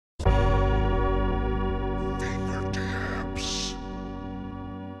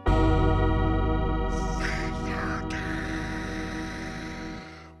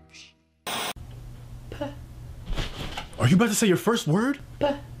Are you about to say your first word?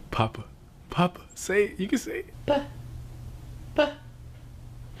 Ba. Papa. Papa. Say it. You can say it. Ba. Ba.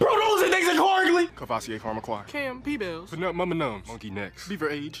 Bro, those are things incorrectly. Cavassier Pharmaquire. Cam, P-Bells. Banut Mumma Nums. Monkey Necks.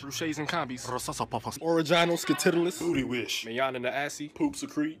 Beaver Age. Ruches and Combis. Rosasa Papas. Original Skititulus. Booty Wish. Mayan and the Assy. Poop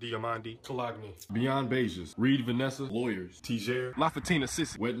Secrete. Diamandi. Calagny. Beyond Bejas. Reed Vanessa. Lawyers. Tiger. Lafatina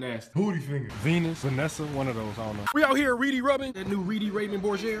Sissy. Wet Nasty. Booty Finger. Venus. Vanessa. One of those, I don't know. We out here Reedy rubbing. That new Reedy Raymond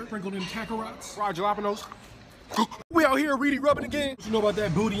Bourgier. Sprinkled in Kakarot's. Fried jalapenos. We out here Reedy rubbing again. What you know about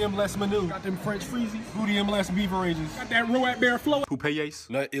that booty M less menu? Got them French freezies. Booty M less beaver ages. Got that Roat Bear flow. Poupées.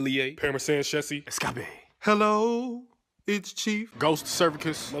 Nut Ilie. Parmesan Chessy. Escape. Hello. It's Chief. Ghost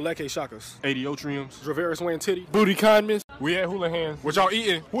Cervicus. Maleke Shakas. Adiotriums. Draveris Wan Titty. Booty Kindness. We at Hula Hands. What y'all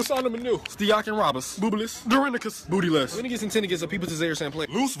eating? What's on the menu? Steak and Robus. Boobilis. Dorinicus. Bootyless. Winnigus and Tinnigus. A people to Zaire Samplay.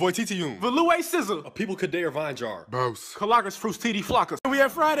 Loose Voititium. Velue Scissor. A people Kader Vine Jar. Bouse. Calagas Fruits TD Flockus. We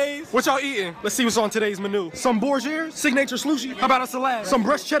have Fridays. What y'all eating? Let's see what's on today's menu. Some Bourgiers. Signature Slushie. How about a salad? Some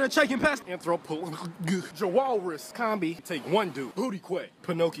breast cheddar chicken pasta. Anthropo. Jawalrus. Combi. Take one dude. Booty Quay.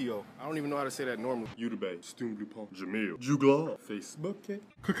 Pinocchio. I don't even know how to say that normally. Udube. Stoom Dupont. Jamil. Jugla. Facebook.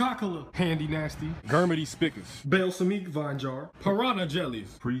 Coca-Cola. Handy Nasty. Germity Spickers. Balsamique Vine Jar. Piranha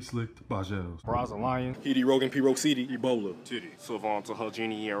Jellies. Pre-slicked Bajels. Braza Lion. Edie Rogan Piroxidi. Ebola. Titty. Savant to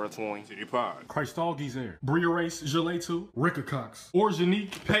Hugini Eratwine. Titty Pie. Crystal Gizer. Bria Race. Gelato. Ricka Cox.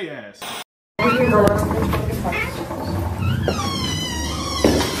 Organique Payass.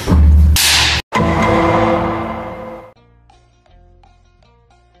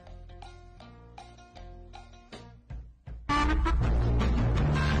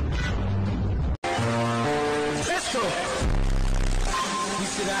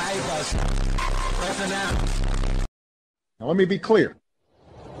 Now let me be clear.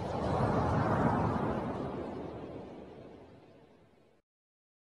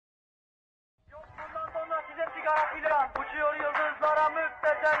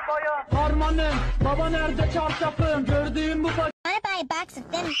 I buy a box of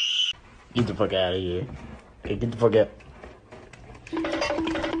thin. Get the fuck out of here. Okay, get the fuck out.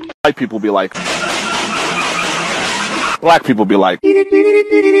 White people be like, black people be like.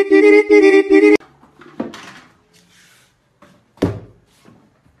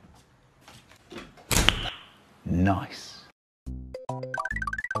 Nice.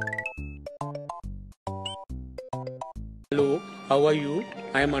 Hello, how are you?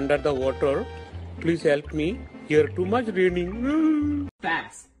 I am under the water. Please help me. Here too much raining.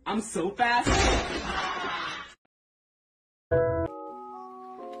 Fast. I'm so fast.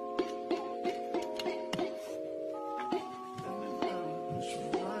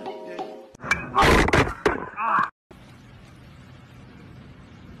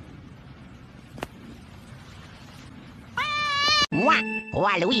 What?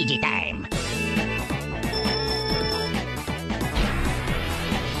 Waluigi time.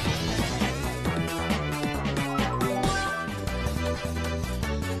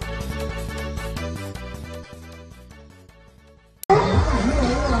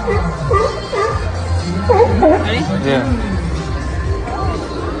 Yeah.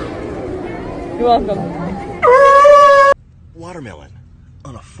 You're welcome. Watermelon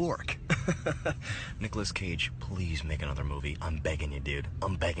on a fork. Nicolas Cage, please make another movie. I'm begging you, dude.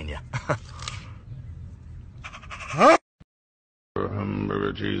 I'm begging you.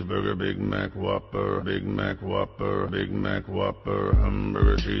 Hamburger, cheeseburger, Big Mac, Whopper, Big Mac, Whopper, Big Mac, Whopper,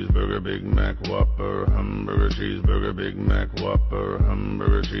 hamburger, cheeseburger, Big Mac, Whopper, hamburger, cheeseburger, Big Mac, Whopper,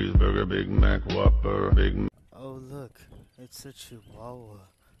 hamburger, cheeseburger, Big Mac, Whopper, Big Mac. Oh look, it's a Chihuahua.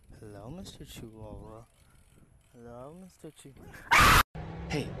 Hello, Mr. Chihuahua. Hello, Mr. Chihuahua.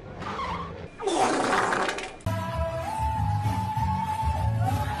 Hey.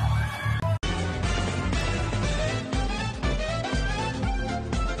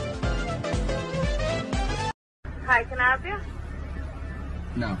 Hi, can I help you?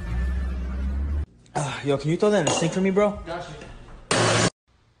 No. Yo, can you throw that in the sink for me, bro? Gotcha.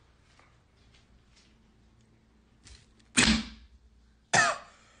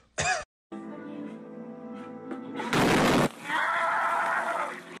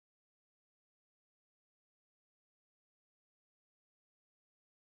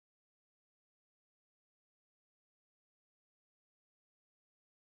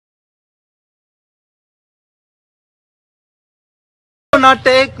 Gonna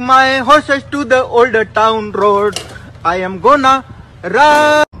take my horses to the older town road. I am gonna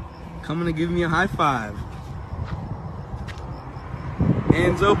ride. Come and give me a high five.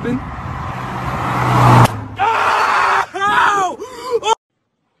 Hands open. Ah! No!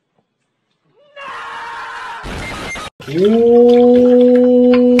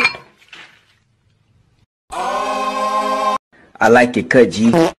 Ooh. like it cut,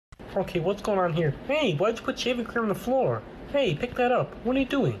 G. Okay, what's going on here? Hey, why'd you put shaving cream on the floor? Hey, pick that up. What are you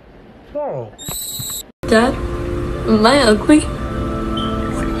doing? Whoa. Dad, am I ugly?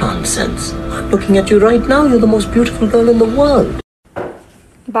 What nonsense. I'm looking at you right now. You're the most beautiful girl in the world.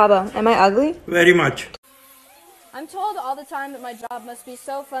 Baba, am I ugly? Very much. I'm told all the time that my job must be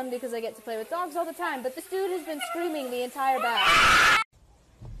so fun because I get to play with dogs all the time, but this dude has been screaming the entire batch.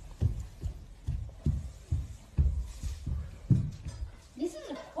 This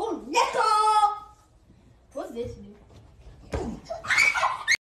is a whole netto! What's this, dude?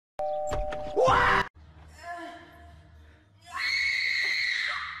 What?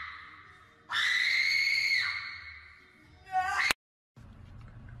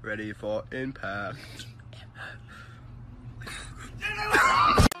 Ready for impact.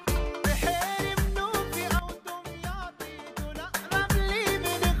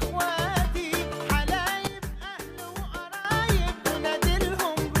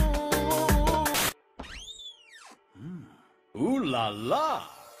 Ooh la la!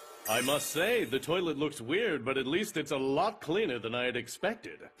 I must say, the toilet looks weird, but at least it's a lot cleaner than I had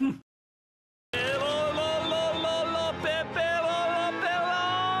expected.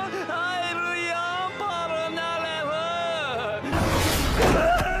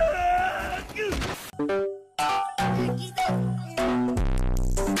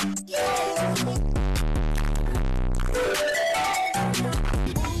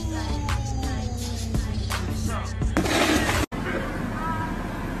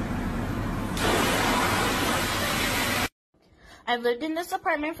 I've lived in this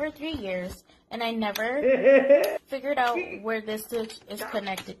apartment for 3 years, and I never figured out where this switch is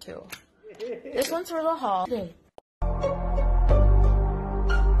connected to. This one's for the hall.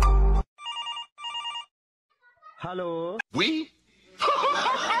 Hello? We?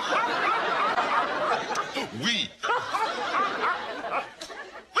 We?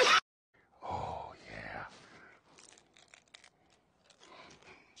 Oh, yeah.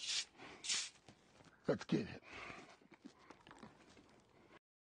 Let's get it.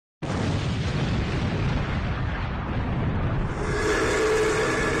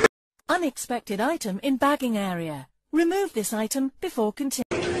 Unexpected item in bagging area. Remove this item before continuing.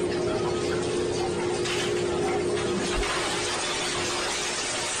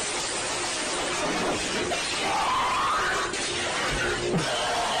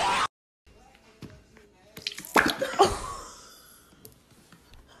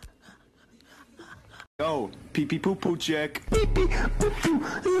 Yo, pee pee poo poo check. Pee pee poo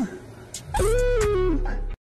poo.